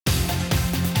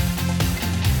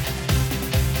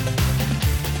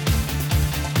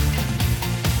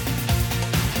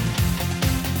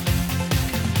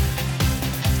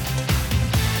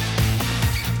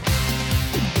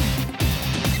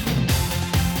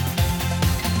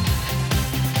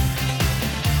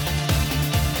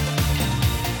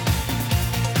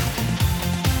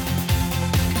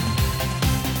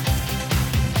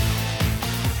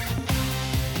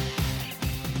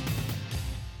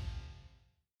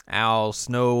How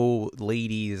snow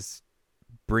ladies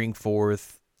bring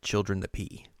forth children that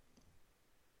pee.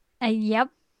 Yep.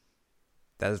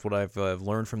 That is what I've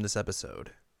learned from this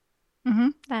episode.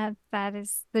 That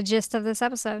is the gist of this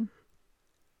episode.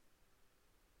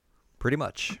 Pretty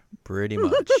much. Pretty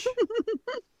much.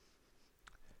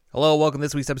 Hello, welcome to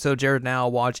this week's episode. Jared now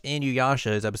watch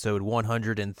Inuyasha is episode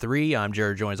 103. I'm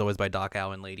Jared, joined as always by Doc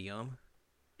Al and Lady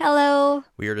Hello.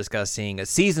 We are discussing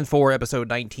season 4, episode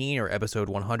 19, or episode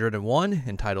 101,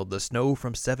 entitled "The Snow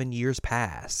from 7 Years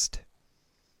Past."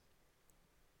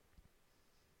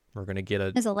 We're gonna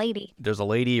get There's a lady. There's a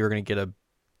lady. We're gonna get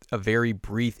a very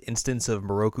brief instance of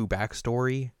Moroku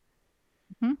backstory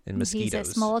and He's a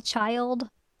mosquitoes. small child.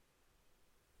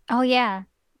 Oh yeah,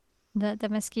 the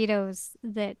mosquitoes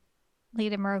that lead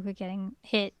to Moroku getting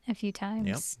hit a few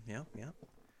times. Yep.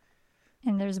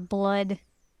 And there's blood.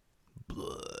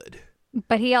 Blood.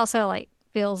 But he also like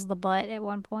feels the butt at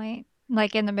one point,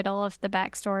 like in the middle of the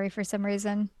backstory for some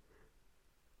reason.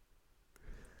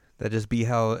 That's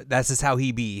just how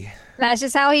he be. That's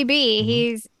just how he be.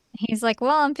 Mhm. He's like,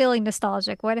 well, I'm feeling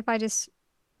nostalgic. What if I just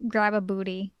grab a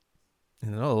booty?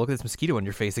 And oh, look at this mosquito on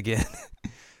your face again.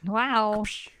 Wow.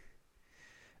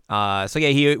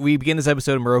 We begin this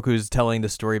episode. Moroku's telling the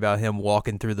story about him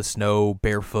walking through the snow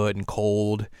barefoot and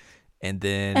cold, and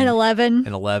then At 11.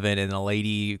 and a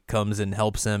lady comes and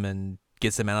helps him and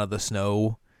gets him out of the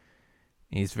snow.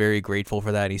 And he's very grateful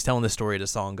for that. And he's telling the story to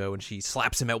Songo, and she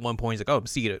slaps him at one point. He's like, "Oh,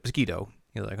 mosquito."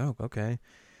 He's like, "Oh, okay."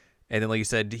 And then, like you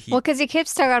said, Well, because he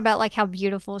keeps talking about like how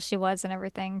beautiful she was and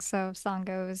everything, so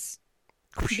Sango's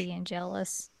being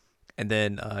jealous. and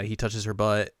then he touches her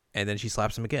butt, and then she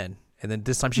slaps him again. And then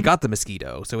this time she got the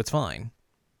mosquito, so it's fine.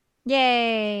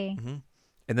 Yay!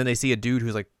 And then they see a dude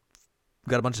who's like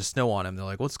got a bunch of snow on him. They're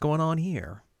like, "What's going on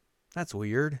here? That's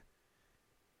weird."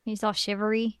 He's all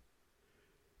shivery.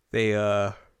 They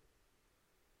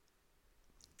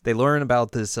learn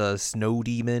about this snow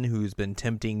demon who's been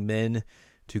tempting men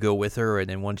to go with her, and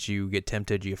then once you get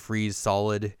tempted, you freeze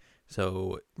solid.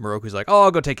 So Moroku's like, "Oh,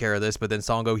 I'll go take care of this," but then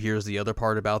Songo hears the other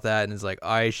part about that and is like,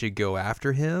 "I should go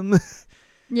after him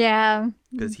Yeah.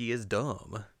 because he is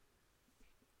dumb."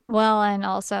 Well, and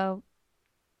also,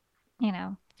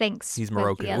 thanks He's for the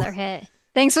Moroku. other hit.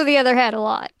 Thanks for the other hit a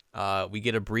lot. We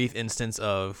get a brief instance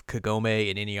of Kagome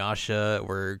and Inuyasha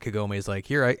where Kagome is like,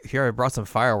 "Here I brought some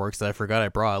fireworks that I forgot I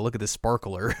brought. Look at this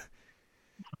sparkler,"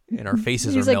 and our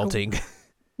faces are He's like, melting.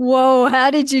 whoa, how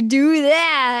did you do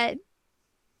that?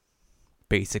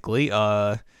 Basically,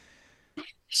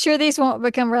 Sure, these won't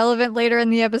become relevant later in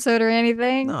the episode or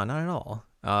anything. no, not at all.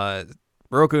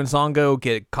 Baroku and Songo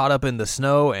get caught up in the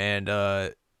snow, and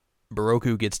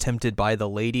Baroku gets tempted by the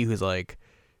lady he's like,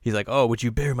 "Oh, would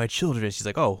you bear my children?" And she's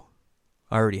like, "Oh,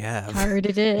 I already have." I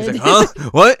already He's like, did. "Huh?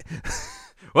 What?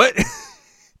 What?"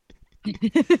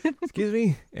 Excuse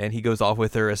me. And he goes off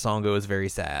with her as Songo is very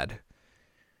sad.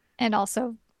 And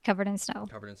also covered in snow.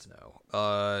 Covered in snow.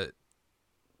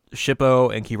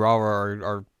 Shippo and Kirawa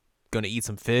are going to eat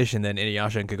some fish, and then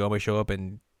Inuyasha and Kagome show up,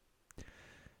 and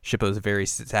Shippo's very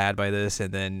sad by this,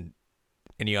 and then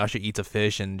Inuyasha eats a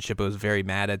fish, and Shippo's very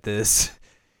mad at this.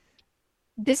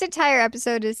 This entire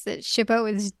episode is that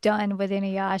Shippo is done with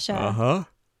Inuyasha. Huh.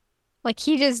 Like,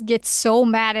 he just gets so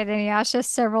mad at Inuyasha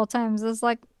several times. It's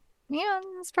like,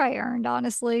 it's probably earned,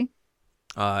 honestly.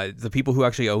 The people who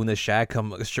actually own this shack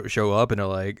show up, and are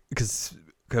like, because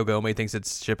Kagome thinks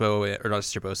it's Shippo, or not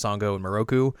Shippo, Songo and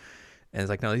Moroku, and it's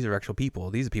like, no, these are actual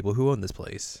people. These are people who own this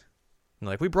place. And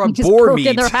like, we He brought just boar broke meat.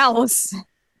 in their house.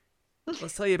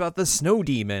 Let's tell you about the snow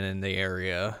demon in the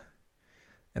area.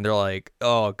 And they're like,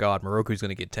 "Oh God, Moroku's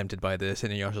gonna get tempted by this,"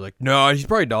 and Inuyasha's like, "No, he's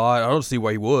probably not. I don't see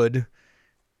why he would."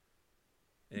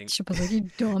 And Shippo's like, you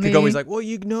dummy. Kagome's like, "Well,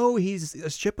 he's a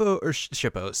Shippo.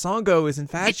 Songo is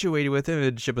infatuated with him,"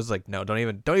 and Shippo's like, "No, don't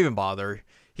even bother.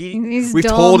 He's We've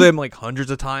dumb. told him like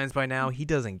hundreds of times by now. He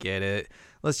doesn't get it.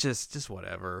 Let's just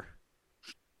whatever."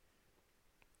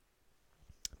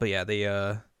 But yeah, they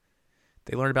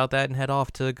learn about that and head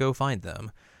off to go find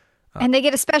them. And they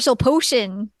get a special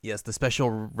potion. Yes, the special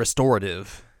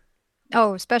restorative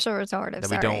Oh, special restorative. that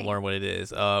we Sorry. don't learn what it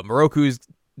is. Moroku's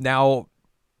now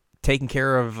taking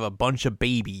care of a bunch of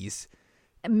babies.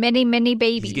 Many, many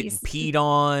He's getting babies. peed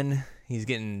on. He's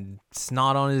getting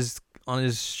snot on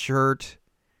his shirt.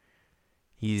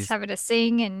 He's He's having to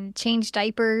sing and change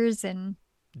diapers and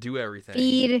do everything.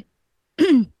 feed.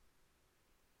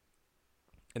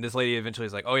 And this lady eventually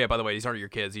is like, "Oh yeah, by the way, these aren't your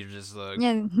kids. These are just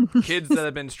Yeah. kids that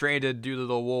have been stranded due to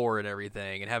the war and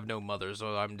everything, and have no mother.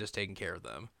 So I'm just taking care of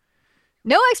them."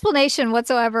 No explanation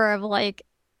whatsoever of like,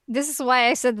 this is why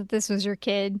I said that this was your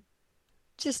kid.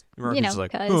 Just, Moroku's just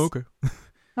like, "Oh cuz. okay."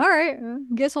 All right,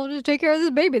 guess I'll just take care of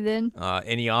this baby then.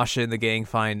 Inuyasha and the gang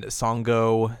find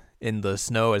Songo in the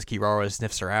snow as Kirara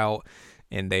sniffs her out,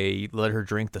 and they let her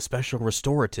drink the special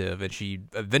restorative, and she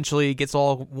eventually gets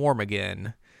all warm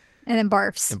again. And then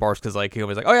barfs. And barfs because like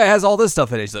Kiyomi's like, oh yeah, it has all this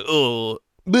stuff in it. She's like, oh,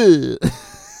 bleh.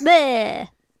 Bleh.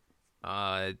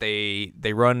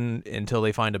 They run until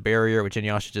they find a barrier, which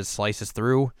Inuyasha just slices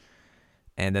through,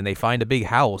 and then they find a big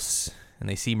house, and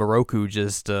they see Moroku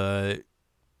just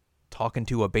talking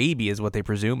to a baby, is what they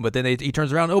presume. But then he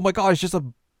turns around, oh my god, it's just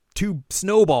two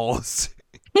snowballs.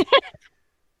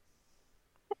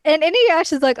 And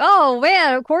Inuyasha's like, oh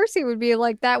man, of course he would be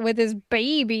like that with his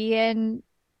baby. And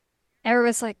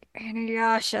everyone's like,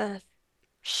 Inuyasha,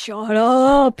 shut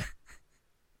up.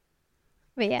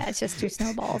 But yeah, it's just two It's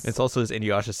snowballs. also just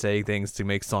Inuyasha saying things to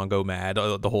make Songo mad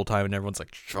the whole time, and everyone's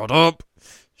like, shut up,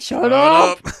 Shut shut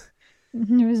up. up.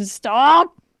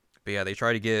 Stop. But yeah, they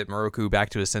try to get Moroku back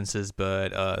to his senses, but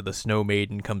the Snow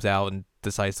Maiden comes out and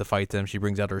decides to fight them. She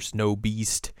brings out her Snow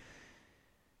Beast,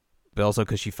 but also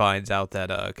because she finds out that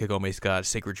Kagome's got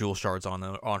sacred jewel shards on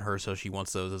her, so she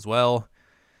wants those as well.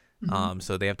 Mhm.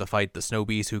 So they have to fight the Snow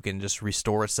Beast, who can just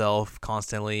restore itself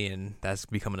constantly, and that's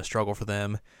becoming a struggle for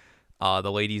them.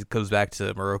 The lady goes back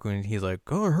to Moroku, and he's like,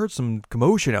 "Oh, I heard some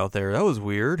commotion out there. That was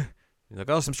weird." He's like,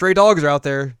 "Oh, some stray dogs are out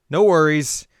there. No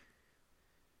worries."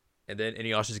 And then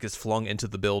Inuyasha just gets flung into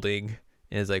the building,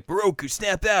 and is like, "Moroku,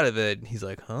 snap out of it." And he's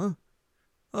like, "Huh?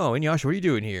 Oh, Inuyasha, what are you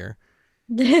doing here?"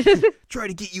 Try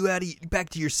to get you back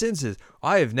to your senses.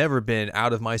 I have never been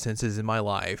out of my senses in my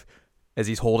life. As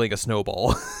he's holding a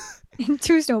snowball, Two and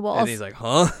he's snowballs. like,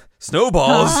 "Huh?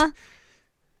 Snowballs? Huh?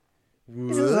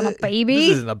 This isn't a What? This baby.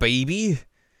 isn't a baby."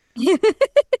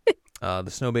 The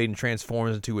Snow Maiden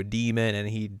transforms into a demon, and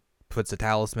he puts a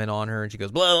talisman on her, and she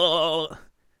goes, blah,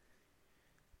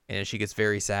 and she gets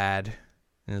very sad,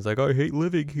 and is like, "I hate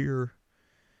living here."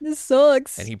 This And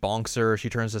sucks. he bonks her. She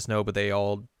turns to snow, but they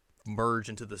all merge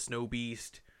into the Snow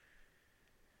Beast,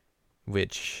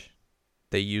 which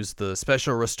they use the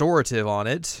special restorative on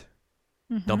it,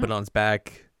 dump Mm-hmm. it on its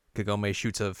back. Kagome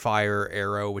shoots a fire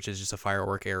arrow, which is just a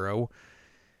firework arrow,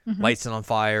 Mm-hmm. lights it on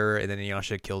fire, and then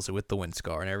Inuyasha kills it with the wind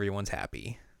scar, and everyone's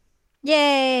happy.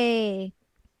 Yay.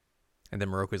 And then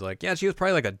Moroku's like, yeah, she was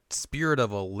probably like a spirit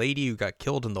of a lady who got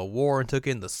killed in the war and took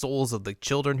in the souls of the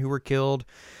children who were killed.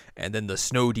 And then the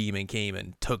snow demon came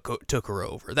and took her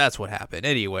over. That's what happened.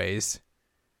 Anyways.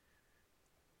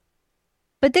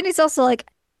 But then he's also like,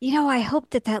 I hope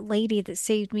that that lady that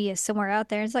saved me is somewhere out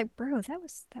there. It's like, bro, that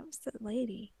was the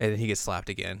lady. And then he gets slapped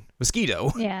again.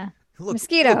 Mosquito. Yeah. Look,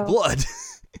 Mosquito. blood.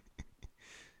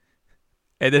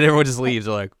 And then everyone just Like, leaves.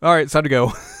 They're like, all right, it's time to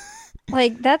go.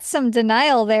 like that's some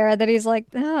denial there that he's like,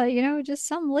 just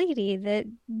some lady that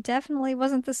definitely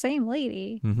wasn't the same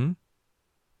lady. Mm-hmm.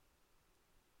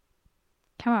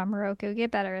 Come on, Moroku, get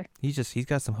better. He's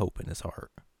got some hope in his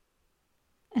heart.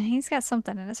 And he's got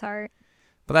something in his heart.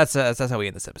 But that's how we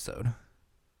end this episode.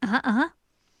 Uh-huh, uh-huh.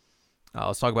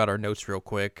 Let's talk about our notes real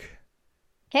quick.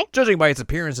 Okay. Judging by its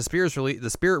appearance, the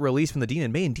spirit released from the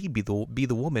demon may indeed be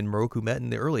the woman Moroku met in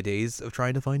the early days of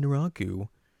trying to find Naraku.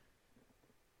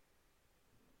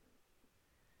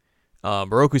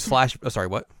 Moroku's flash. Oh, sorry,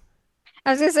 what?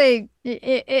 I was gonna say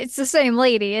it's the same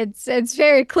lady. It's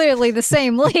very clearly the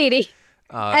same lady.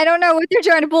 Uh, I don't know what they're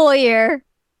trying to pull here.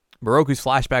 Moroku's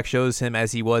flashback shows him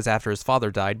as he was after his father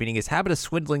died, meaning his habit of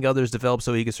swindling others developed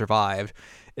so he could survive.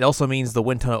 It also means the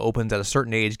wind tunnel opens at a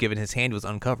certain age, given his hand was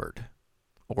uncovered,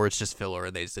 or it's just filler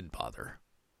and they just didn't bother.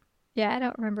 Yeah, I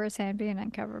don't remember his hand being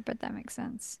uncovered, but that makes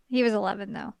sense. He was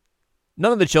 11 though.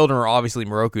 None of the children are obviously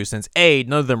Moroku, since A,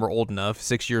 none of them were old enough,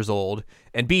 6 years old,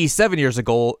 and B, 7 years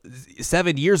ago,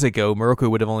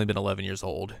 Moroku would have only been 11 years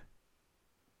old.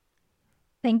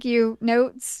 Thank you,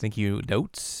 notes. Thank you,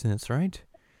 notes. That's right.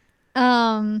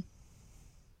 Um,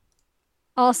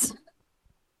 also,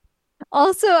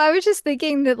 I was just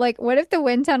thinking that like, what if the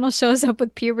wind tunnel shows up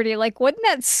with puberty? Like, wouldn't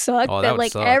that suck? Oh, that That would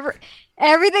like suck.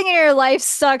 everything in your life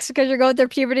sucks because you're going through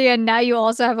puberty, and now you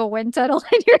also have a wind tunnel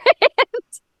in your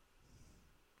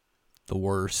The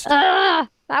worst. that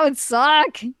would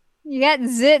suck. You got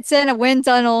zits in a wind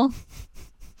tunnel.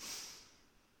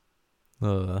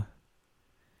 But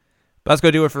that's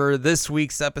going to do it for this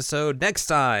week's episode. Next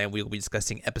time, we'll be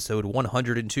discussing episode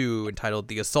 102, entitled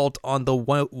 "The Assault on the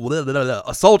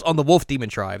Wolf Demon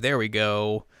Tribe." There we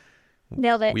go.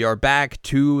 Nailed it. We are back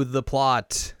to the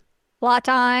plot, Plot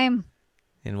time.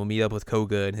 and we'll meet up with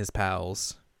Koga and his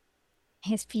pals.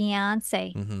 His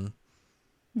fiance. Mm-hmm.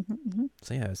 Mm-hmm.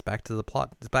 So yeah, it's back to the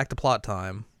plot. It's back to plot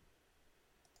time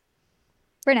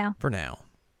For now. for now.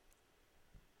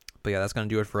 But yeah, that's going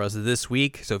to do it for us this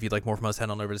week. So if you'd like more from us, head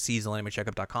on over to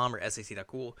seasonalanimecheckup.com or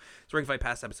sac.cool. So where you can find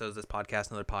past episodes of this podcast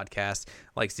and other podcasts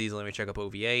like Seasonal Anime Checkup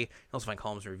OVA. You can also find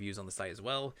columns and reviews on the site as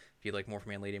well. If you'd like more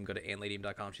from Anladium, go to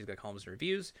anladium.com. She's got columns and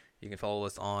reviews. You can follow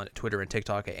us on Twitter and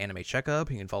TikTok at Anime Checkup.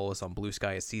 You can follow us on Blue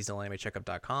Sky at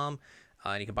seasonalanimecheckup.com.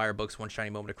 And you can buy our books, One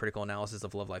Shiny Moment, A Critical Analysis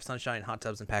of Love, Life, Sunshine, Hot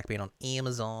Tubs, and Pac-Man on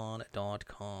Amazon.com.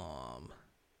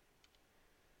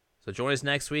 So join us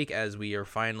next week as we are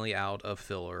finally out of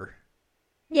filler.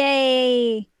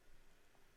 Yay!